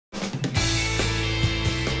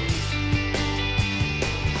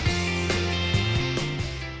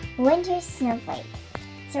Winter Snowflake.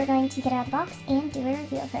 So we're going to get her out of the box and do a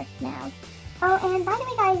review of her now. Oh, and by the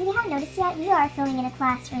way guys, if you haven't noticed yet, we are filming in a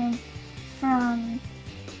classroom from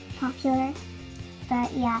Popular.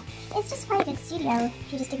 But yeah, it's just quite a good studio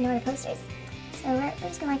if you just ignore the posters. So we're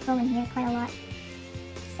just gonna film in here quite a lot.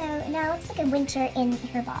 So now let's look at Winter in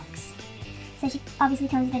her box. So she obviously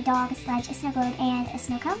comes with a dog, a sledge, a snow globe, and a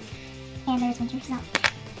snow cone. And there's Winter Snow.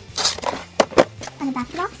 On the back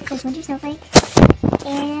of the box it says Winter Snowflake.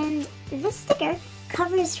 And this sticker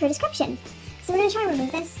covers her description. So we're going to try to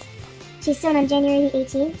remove this. She's sewn on January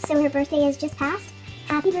 18th, so her birthday has just passed.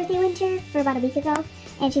 Happy birthday, Winter, for about a week ago.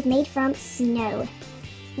 And she's made from snow.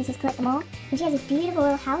 This is collect them all. And she has this beautiful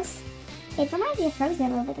little house. It reminds me of Frozen a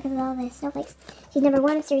little bit because of all the snowflakes. She's number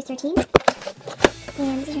 1 of Series 13.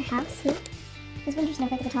 And this is her house here. There's Winter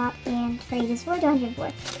Snowflake at the top, and for ages 4 to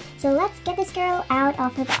 104. So let's get this girl out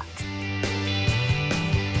of her box.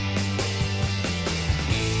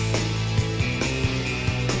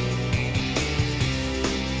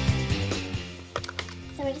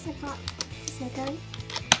 So we're just going to pop the snow cone,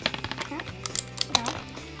 cup, dog,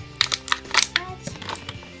 sledge,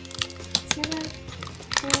 snow globe,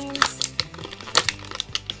 and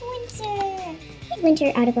Winter! Get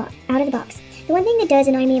Winter out of the box. The one thing that does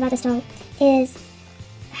annoy me about this doll is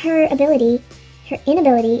her inability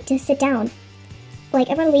to sit down. Like,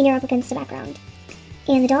 I want to lean her up against the background.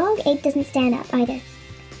 And the dog, it doesn't stand up either.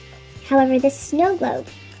 However, this snow globe,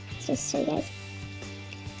 let's just show you guys.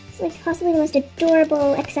 It's like possibly the most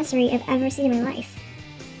adorable accessory I've ever seen in my life.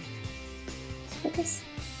 Focus.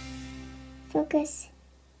 Focus.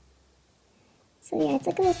 So yeah, it's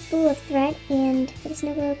like a little spool of thread and with a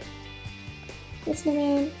snow globe, with a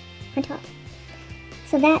snowman on top.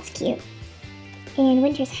 So that's cute. And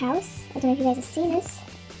Winter's house, I don't know if you guys have seen this.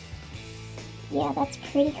 Yeah, that's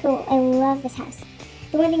pretty cool. I love this house.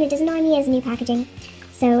 The one thing that does annoy me is new packaging.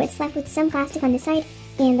 So it's left with some plastic on this side,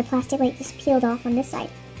 and the plastic like just peeled off on this side.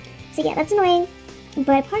 So yeah, that's annoying.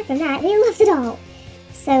 But apart from that, we love the doll.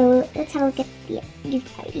 So let's have a look at the, you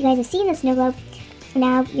guys have seen the snow globe.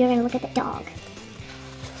 Now you're gonna look at the dog.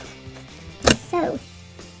 So,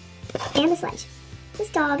 and the sledge. This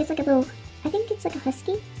dog is like a little, I think it's like a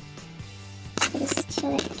husky. I'll just show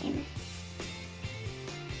that to the camera.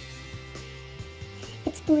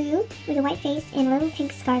 It's blue with a white face and a little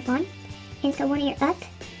pink scarf on. And it's got one ear up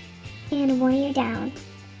and one ear down.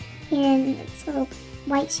 And it's got little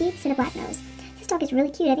white cheeks and a black nose. This dog is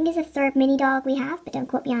really cute. I think it's the 3rd mini dog we have, but don't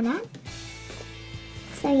quote me on that.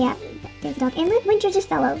 So yeah, there's the dog. And look, Winter just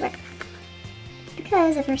fell over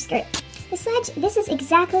because of her skirt. The sledge, this is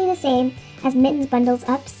exactly the same as Mitten's Bundles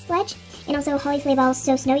Up sledge, and also Holly Sleigh Bell's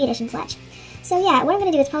So Snowy Edition sledge. So yeah, what I'm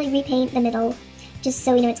going to do is probably repaint the middle, just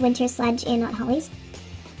so we know it's Winter's sledge and not Holly's.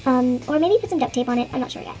 Or maybe put some duct tape on it, I'm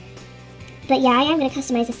not sure yet. But yeah, I am going to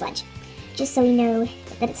customize the sledge, just so we know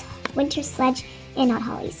that it's Winter's sledge and not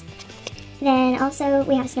Holly's. Then also,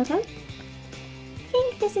 we have a snow cone. I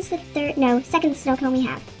think this is the 2nd snow cone we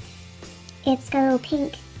have. It's got a little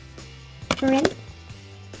pink brim.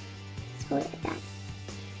 Hold it like that.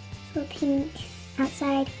 It's a little pink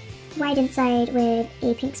outside, white inside with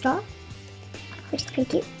a pink straw, which is pretty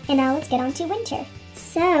cute. And now let's get on to Winter.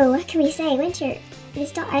 So, what can we say? Winter,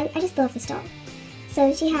 this doll, I just love this doll.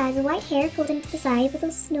 So she has white hair pulled into the side with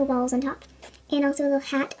little snowballs on top, and also a little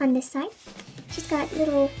hat on this side. She's got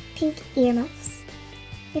little pink earmuffs,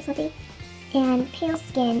 very fluffy, and pale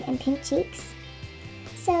skin and pink cheeks.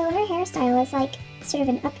 So her hairstyle is like sort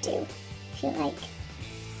of an updo, I feel like.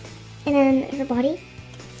 And then her body,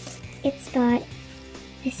 it's got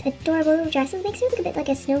this adorable little dress. It makes her look a bit like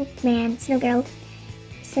a snowman, snow girl.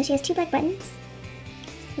 So she has 2 black buttons.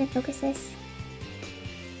 I'm gonna focus this.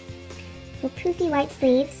 Little poofy white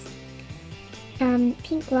sleeves,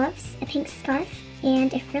 pink gloves, a pink scarf,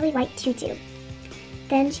 and a frilly white tutu.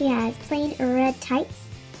 Then she has plain red tights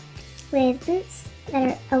with boots that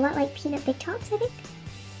are a lot like peanut big tops, I think,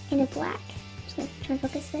 and a black. I'm just gonna try and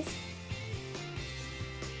focus this.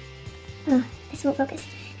 Oh, this won't focus.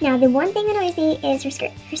 Now, the one thing that annoys me is her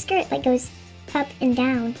skirt. Her skirt, like, goes up and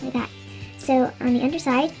down like that. So, on the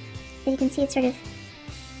underside, as you can see, it sort of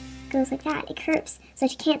goes like that. It curves, so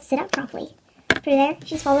she can't sit up properly. Put her there,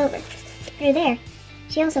 she's fall over. Put her there,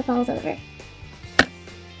 she also falls over.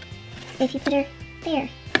 If you put her there,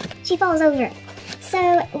 she falls over.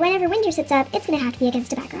 So, whenever Winter sits up, it's going to have to be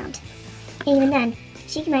against a background. And even then,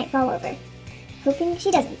 she might fall over. Hoping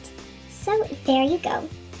she doesn't. So, there you go.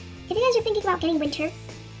 If you guys are thinking about getting Winter,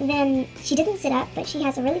 then she doesn't sit up, but she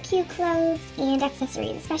has a really cute clothes and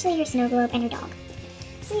accessories, especially her snow globe and her dog.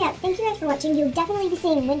 So yeah, thank you guys for watching. You'll definitely be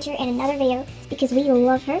seeing Winter in another video because we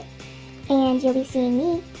love her. And you'll be seeing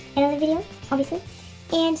me in another video, obviously.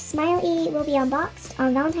 And Smiley will be unboxed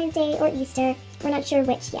on Valentine's Day or Easter. We're not sure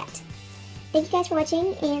which yet. Thank you guys for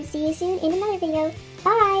watching, and see you soon in another video.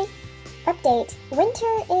 Bye! Update.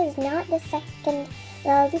 Winter is not the second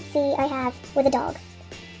Lalaloopsy I have with a dog.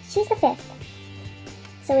 She's the 5th.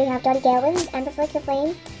 So we have Dottie Galewins, Amber Flick the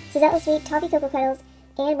Flame, Suzette Sweet, Toffee Cocoa Cuddles,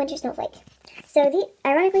 and Winter Snowflake. So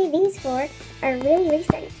ironically, these 4 are really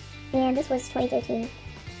recent, and this was 2013.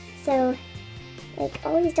 So, like,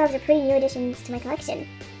 all of these dogs are pretty new additions to my collection.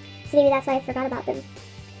 So maybe that's why I forgot about them.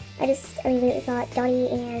 I immediately thought Dottie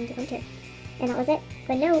and Winter, and that was it.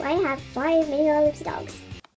 But no, I have 5 mini Lalaloopsy dogs.